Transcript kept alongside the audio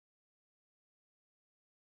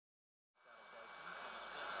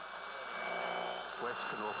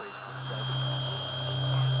My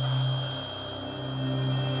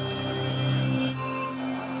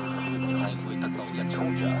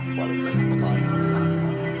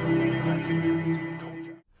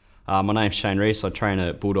name's Shane Reese. I train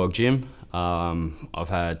at Bulldog Gym. I've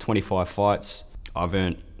had 25 fights. I've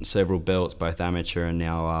earned several belts, both amateur and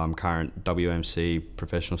now current WMC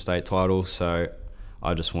professional state titles. So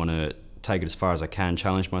I just want to take it as far as I can,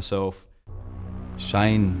 challenge myself.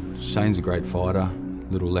 Shane's a great fighter,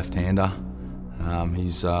 little left-hander.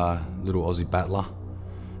 He's a little Aussie battler,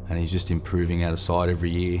 and he's just improving out of sight every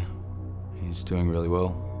year. He's doing really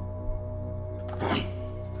well.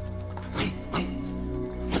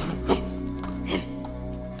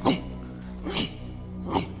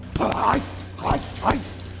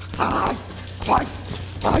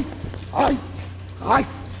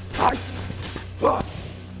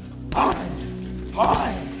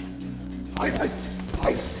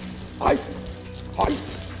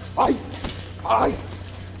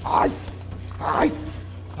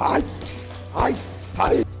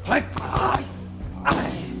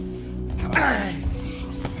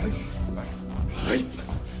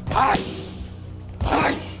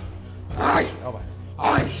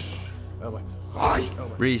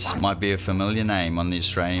 Reese might be a familiar name on the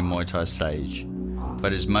Australian Muay Thai stage,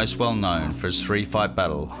 but is most well known for his 3-fight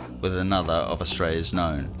battle with another of Australia's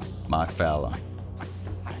known, Mark Fowler.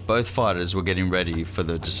 Both fighters were getting ready for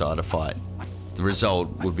the decider fight. The result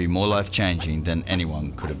would be more life-changing than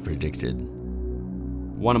anyone could have predicted.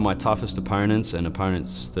 One of my toughest opponents, and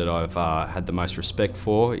opponents that I've had the most respect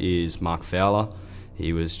for, is Mark Fowler.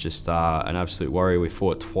 He was just an absolute warrior. We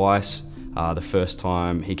fought twice. The first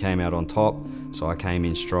time he came out on top, so I came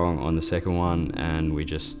in strong on the second one, and we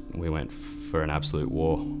went for an absolute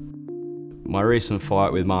war. My recent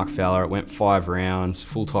fight with Mark Fowler, it went 5 rounds,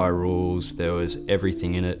 full Thai rules. There was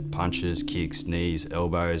everything in it: punches, kicks, knees,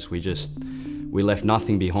 elbows. We left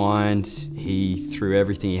nothing behind. He threw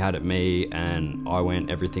everything he had at me, and I went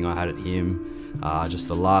everything I had at him. Just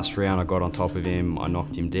the last round I got on top of him, I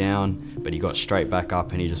knocked him down, but he got straight back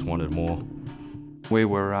up and he just wanted more. We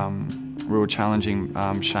were challenging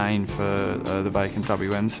Shane for the vacant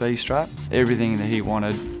WMC strap. Everything that he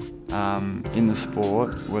wanted in the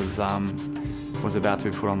sport was about to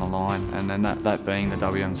be put on the line, and then that being the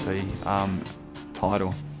WMC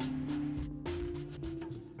title.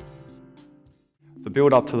 The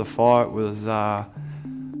build up to the fight was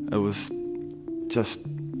it was just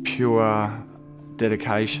pure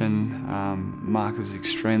dedication. Mark was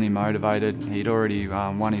extremely motivated. He'd already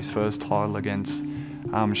won his first title against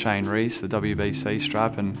Shane Reese, the WBC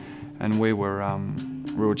strap, and we were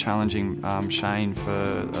challenging Shane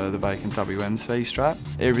for the vacant WMC strap.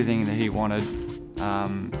 Everything that he wanted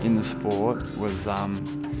in the sport was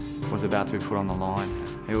about to be put on the line.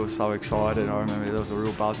 He was so excited. I remember there was a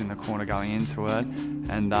real buzz in the corner going into it,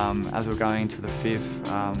 and as we were going into the 5th,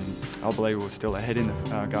 I believe we were still ahead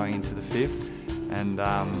going into the 5th, and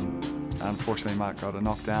unfortunately Mark got a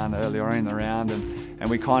knockdown earlier on in the round, and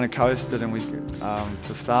we kind of coasted, and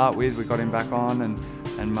to start with we got him back on, and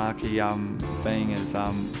Marky, being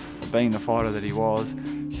the fighter that he was,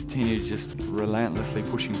 continued just relentlessly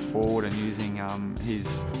pushing forward and using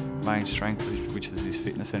his main strength, which is his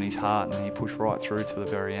fitness and his heart, and he pushed right through to the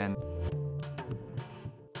very end.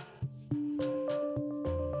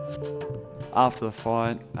 After the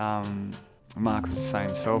fight, Mark was the same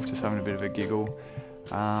himself, just having a bit of a giggle,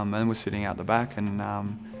 and we're sitting out the back, and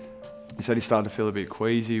he said he started to feel a bit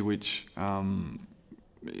queasy, which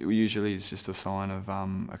usually is just a sign of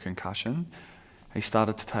a concussion. He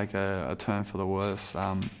started to take a turn for the worse.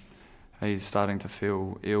 He's starting to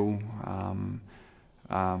feel ill,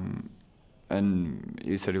 and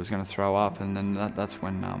he said he was going to throw up, and then that's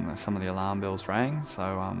when some of the alarm bells rang.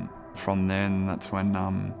 So from then, that's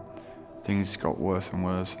when things got worse and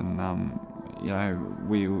worse, and you know,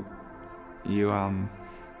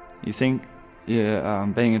 you think, yeah,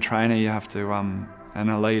 being a trainer, you have to, and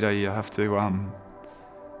a leader, you have to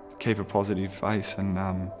keep a positive face and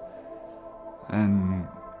you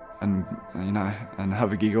know, and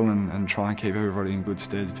have a giggle and try and keep everybody in good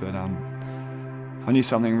stead. But I knew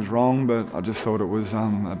something was wrong, but I just thought it was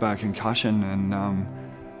a bad concussion, and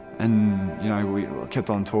you know, I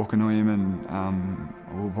kept on talking to him, and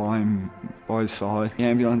we were by his side. The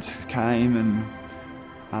ambulance came, and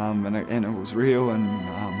it was real, and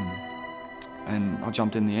I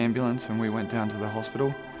jumped in the ambulance and we went down to the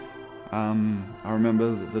hospital. I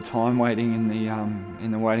remember the time waiting in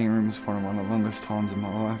the waiting room was one of the longest times of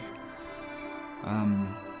my life.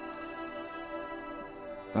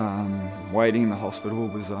 Waiting in the hospital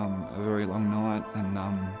was a very long night, and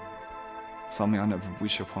something I never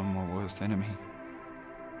wish upon my worst enemy.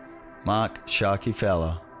 Mark Sharky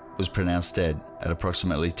Fowler was pronounced dead at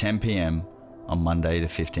approximately 10 p.m. on Monday the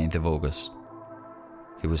 15th of August.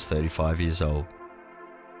 He was 35 years old.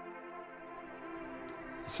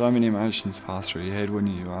 So many emotions pass through your head when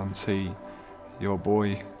you see your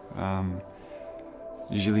boy.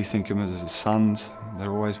 Usually think of them as sons.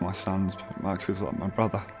 They're always my sons, but Mark feels like my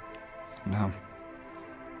brother.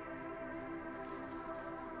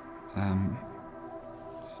 And,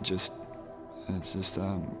 it's just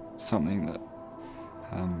something that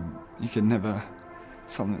you can never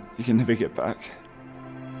get back.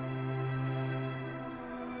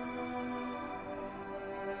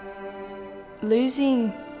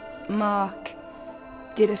 Losing Mark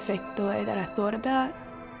did affect the way that I thought about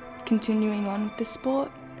continuing on with the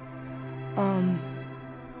sport.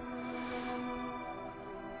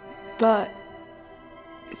 But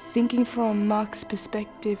thinking from Mark's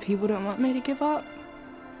perspective, he wouldn't want me to give up.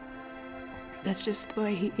 That's just the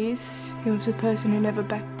way he is. He was a person who never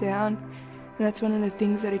backed down, and that's one of the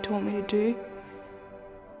things that he taught me to do.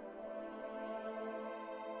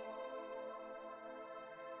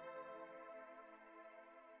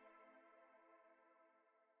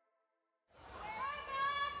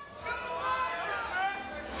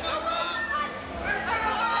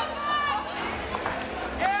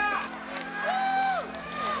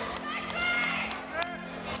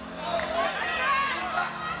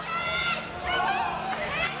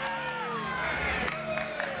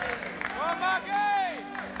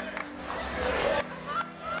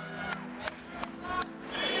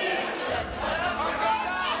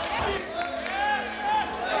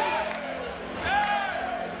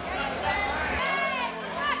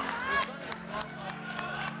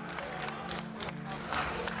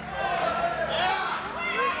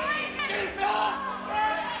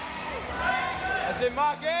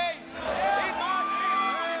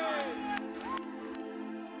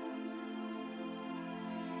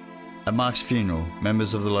 At Mark's funeral,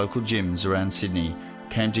 members of the local gyms around Sydney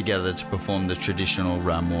came together to perform the traditional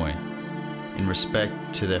Ramoi in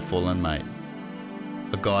respect to their fallen mate,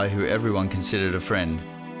 a guy who everyone considered a friend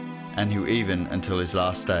and who even until his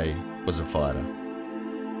last day was a fighter.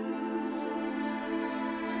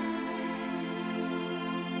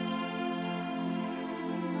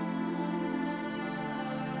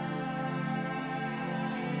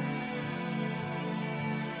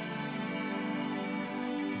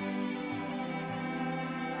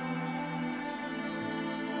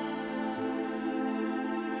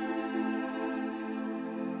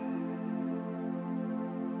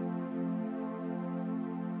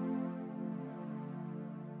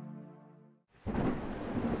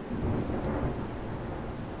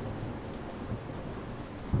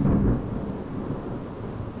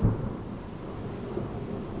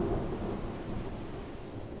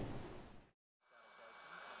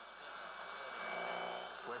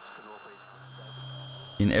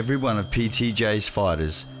 In every one of PTJ's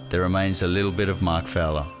fighters, there remains a little bit of Mark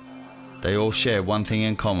Fowler. They all share one thing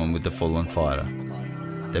in common with the fallen fighter.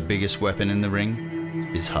 Their biggest weapon in the ring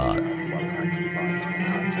is heart.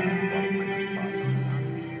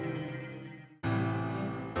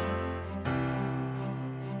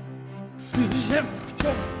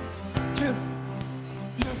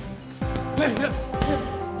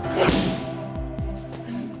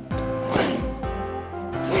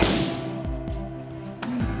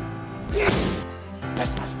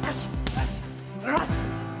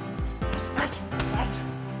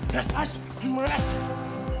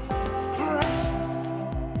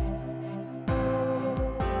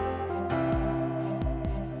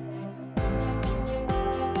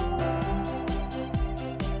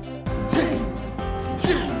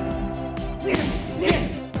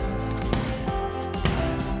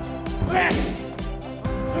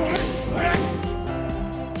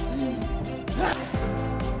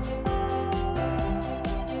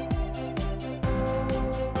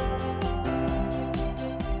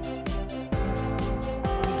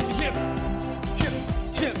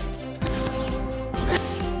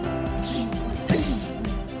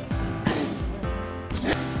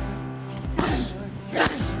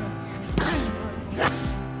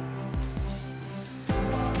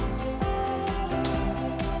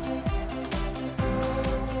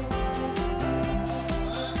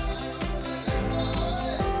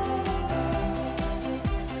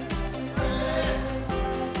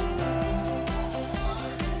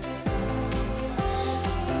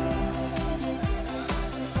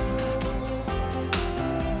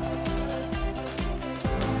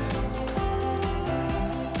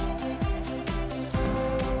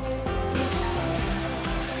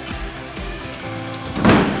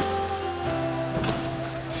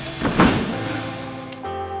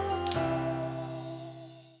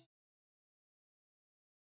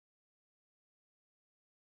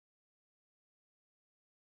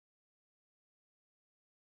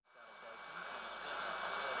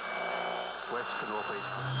 North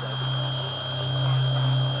Beach.